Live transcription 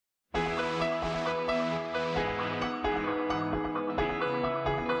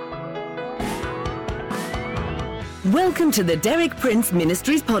Welcome to the Derek Prince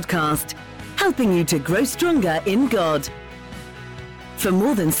Ministries podcast, helping you to grow stronger in God. For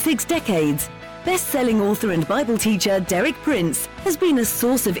more than 6 decades, best-selling author and Bible teacher Derek Prince has been a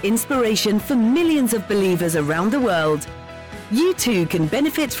source of inspiration for millions of believers around the world. You too can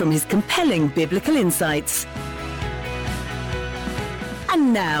benefit from his compelling biblical insights.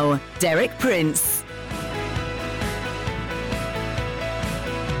 And now, Derek Prince.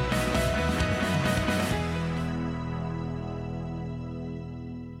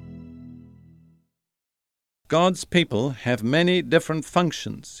 God's people have many different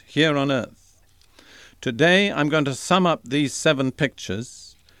functions here on earth. Today I'm going to sum up these 7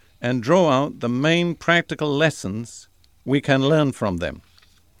 pictures and draw out the main practical lessons we can learn from them.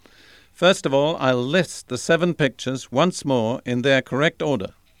 First of all, I'll list the 7 pictures once more in their correct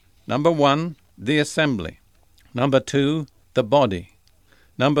order. Number 1, the assembly. Number 2, the body.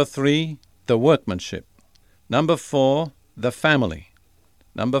 Number 3, the workmanship. Number 4, the family.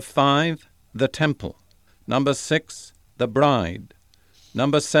 Number 5, the temple. Number 6, the bride.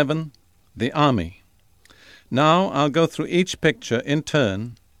 Number 7, the army. Now I'll go through each picture in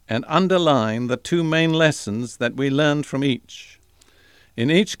turn and underline the 2 main lessons that we learned from each.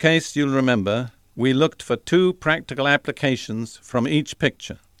 In each case, you'll remember, we looked for 2 practical applications from each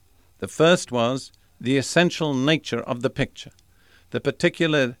picture. The first was the essential nature of the picture, the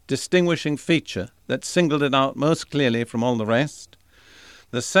particular distinguishing feature that singled it out most clearly from all the rest.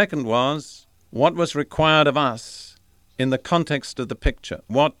 The second was what was required of us in the context of the picture.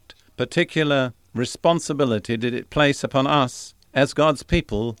 What particular responsibility did it place upon us as God's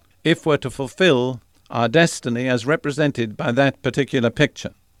people if we're to fulfill our destiny as represented by that particular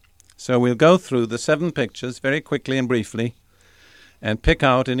picture? So we'll go through the 7 pictures very quickly and briefly and pick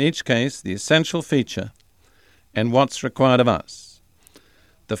out in each case the essential feature and what's required of us.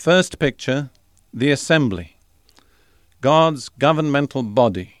 The first picture, the assembly, God's governmental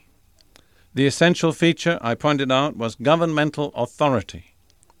body. The essential feature, I pointed out, was governmental authority.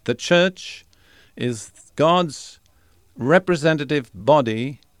 The church is God's representative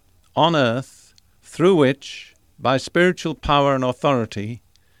body on earth through which, by spiritual power and authority,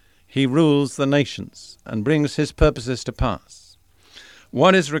 he rules the nations and brings his purposes to pass.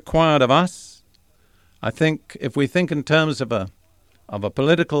 What is required of us? I think if we think in terms of a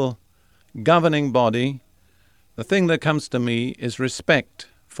political governing body, the thing that comes to me is respect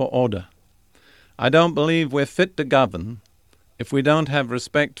for order. I don't believe we're fit to govern if we don't have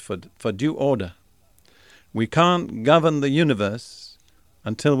respect for due order. We can't govern the universe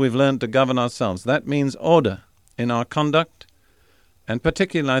until we've learned to govern ourselves. That means order in our conduct, and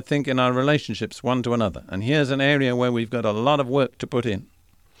particularly, I think, in our relationships one to another. And here's an area where we've got a lot of work to put in.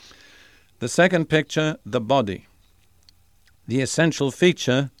 The second picture, the body. The essential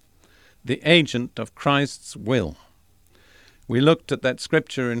feature, the agent of Christ's will. We looked at that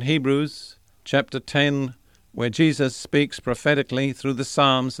scripture in Hebrews chapter 10, where Jesus speaks prophetically through the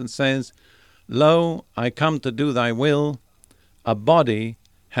Psalms and says, "Lo, I come to do thy will, a body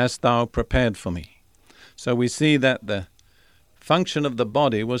hast thou prepared for me." So we see that the function of the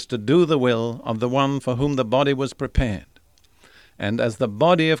body was to do the will of the one for whom the body was prepared. And as the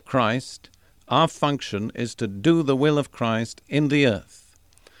body of Christ, our function is to do the will of Christ in the earth.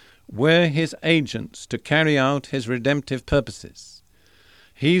 We're his agents to carry out his redemptive purposes.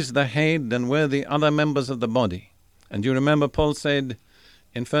 He's the head and we're the other members of the body. And you remember Paul said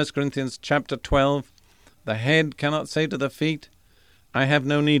in 1 Corinthians chapter 12, the head cannot say to the feet, I have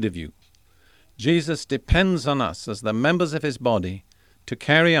no need of you. Jesus depends on us as the members of his body to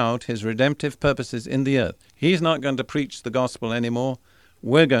carry out his redemptive purposes in the earth. He's not going to preach the gospel anymore.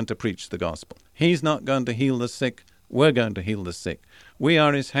 We're going to preach the gospel. He's not going to heal the sick. We're going to heal the sick. We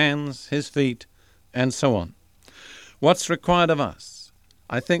are his hands, his feet, and so on. What's required of us?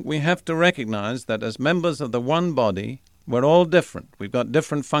 I think we have to recognize that as members of the one body, we're all different. We've got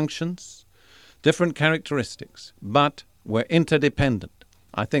different functions, different characteristics, but we're interdependent.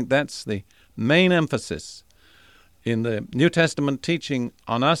 I think that's the main emphasis in the New Testament teaching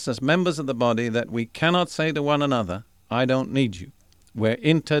on us as members of the body, that we cannot say to one another, I don't need you. We're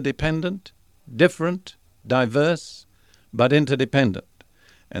interdependent, different, diverse, but interdependent.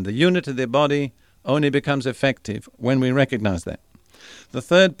 And the unity of the body only becomes effective when we recognize that. The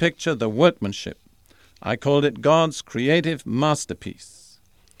third picture, the workmanship. I called it God's creative masterpiece.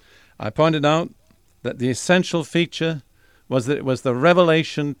 I pointed out that the essential feature was that it was the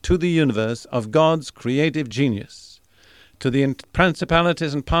revelation to the universe of God's creative genius, to the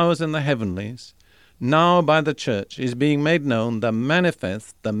principalities and powers in the heavenlies. Now by the church is being made known the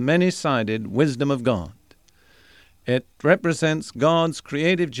manifest, the many-sided wisdom of God. It represents God's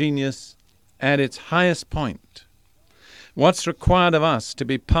creative genius at its highest point. What's required of us to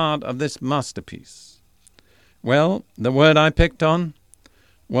be part of this masterpiece? Well, the word I picked on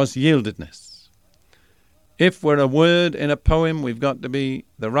was yieldedness. If we're a word in a poem, we've got to be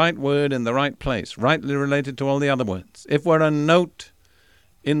the right word in the right place, rightly related to all the other words. If we're a note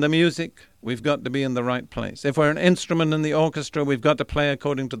in the music, we've got to be in the right place. If we're an instrument in the orchestra, we've got to play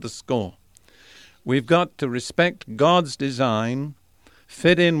according to the score. We've got to respect God's design,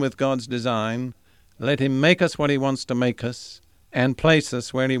 fit in with God's design, let Him make us what He wants to make us, and place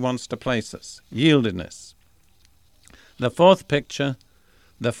us where He wants to place us. Yieldedness. The fourth picture,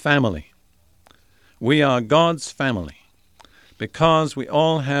 the family. We are God's family because we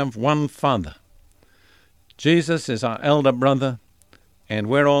all have one Father. Jesus is our elder brother, and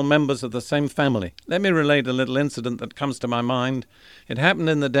we're all members of the same family. Let me relate a little incident that comes to my mind. It happened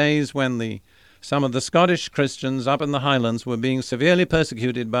in the days when some of the Scottish Christians up in the Highlands were being severely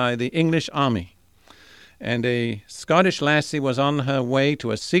persecuted by the English army. And a Scottish lassie was on her way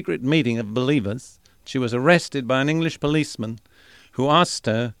to a secret meeting of believers. She was arrested by an English policeman who asked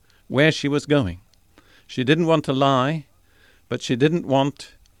her where she was going. She didn't want to lie, but she didn't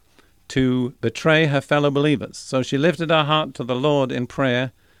want to betray her fellow believers. So she lifted her heart to the Lord in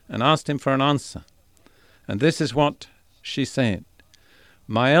prayer and asked Him for an answer. And this is what she said.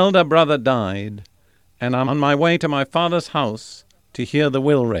 My elder brother died, and I'm on my way to my father's house to hear the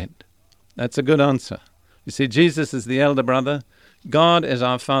will read. That's a good answer. You see, Jesus is the elder brother. God is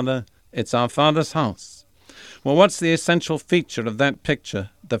our Father. It's our Father's house. Well, what's the essential feature of that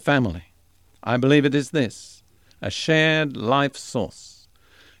picture, the family? I believe it is this, a shared life source.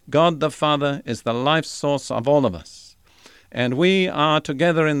 God the Father is the life source of all of us. And we are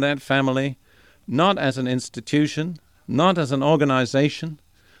together in that family, not as an institution, not as an organization,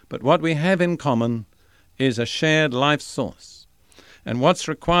 but what we have in common is a shared life source. And what's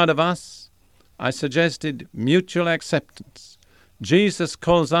required of us? I suggested mutual acceptance. Jesus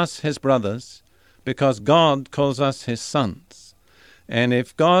calls us His brothers because God calls us His sons. And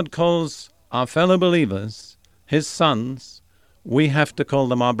if God calls our fellow believers His sons, we have to call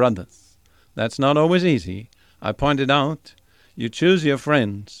them our brothers. That's not always easy. I pointed out, you choose your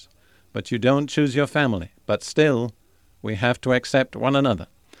friends, but you don't choose your family. But still, we have to accept one another.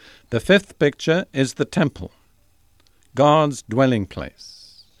 The fifth picture is the temple, God's dwelling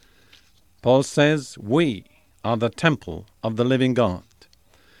place. Paul says, we are the temple of the living God.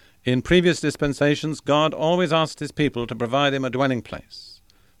 In previous dispensations, God always asked His people to provide Him a dwelling place.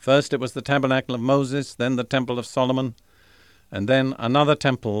 First it was the tabernacle of Moses, then the temple of Solomon, and then another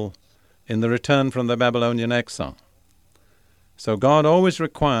temple in the return from the Babylonian exile. So God always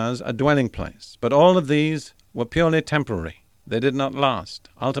requires a dwelling place. But all of these were purely temporary. They did not last.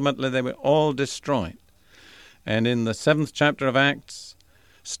 Ultimately, they were all destroyed. And in the 7th chapter of Acts,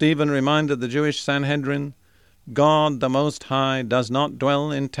 Stephen reminded the Jewish Sanhedrin, God the Most High does not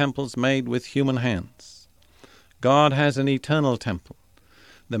dwell in temples made with human hands. God has an eternal temple.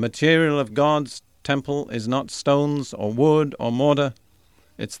 The material of God's temple is not stones or wood or mortar.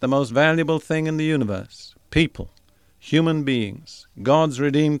 It's the most valuable thing in the universe. People, human beings, God's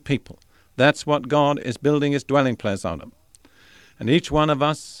redeemed people. That's what God is building His dwelling place out of. And each one of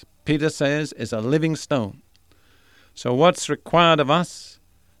us, Peter says, is a living stone. So what's required of us?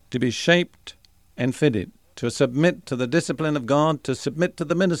 To be shaped and fitted, to submit to the discipline of God, to submit to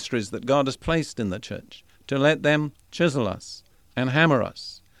the ministries that God has placed in the church, to let them chisel us and hammer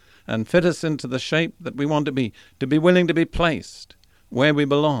us and fit us into the shape that we want to be willing to be placed where we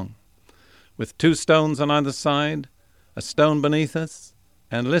belong, with 2 stones on either side, a stone beneath us,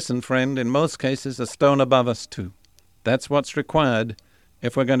 and listen, friend, in most cases, a stone above us too. That's what's required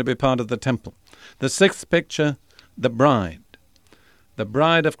if we're going to be part of the temple. The 6th picture, the bride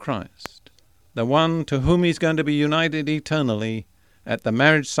of Christ, the one to whom He's going to be united eternally at the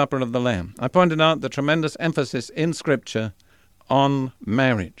marriage supper of the Lamb. I pointed out the tremendous emphasis in Scripture on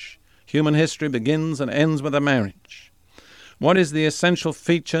marriage. Human history begins and ends with a marriage. What is the essential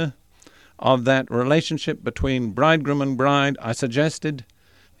feature of that relationship between bridegroom and bride? I suggested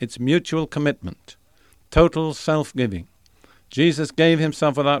it's mutual commitment, total self-giving. Jesus gave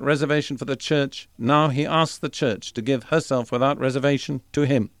Himself without reservation for the church. Now He asks the church to give herself without reservation to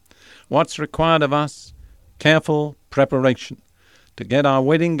Him. What's required of us? Careful preparation to get our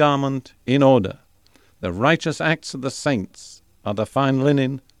wedding garment in order. The righteous acts of the saints are the fine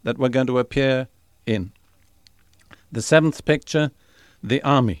linen that we're going to appear in. The 7th picture, the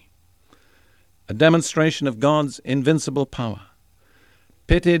army. A demonstration of God's invincible power,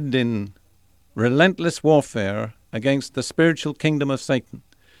 pitted in relentless warfare against the spiritual kingdom of Satan,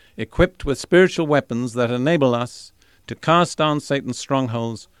 equipped with spiritual weapons that enable us to cast down Satan's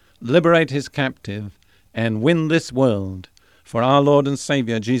strongholds, liberate his captive, and win this world for our Lord and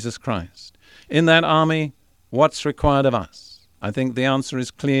Savior, Jesus Christ. In that army, what's required of us? I think the answer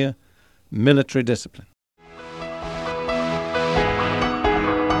is clear: military discipline.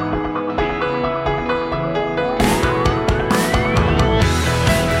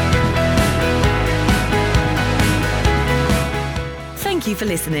 Thank you for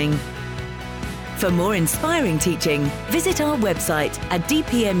listening. For more inspiring teaching, visit our website at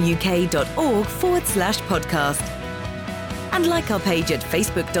dpmuk.org/podcast. And like our page at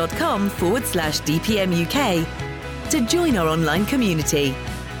facebook.com/dpmuk to join our online community.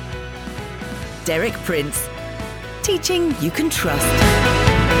 Derek Prince, teaching you can trust.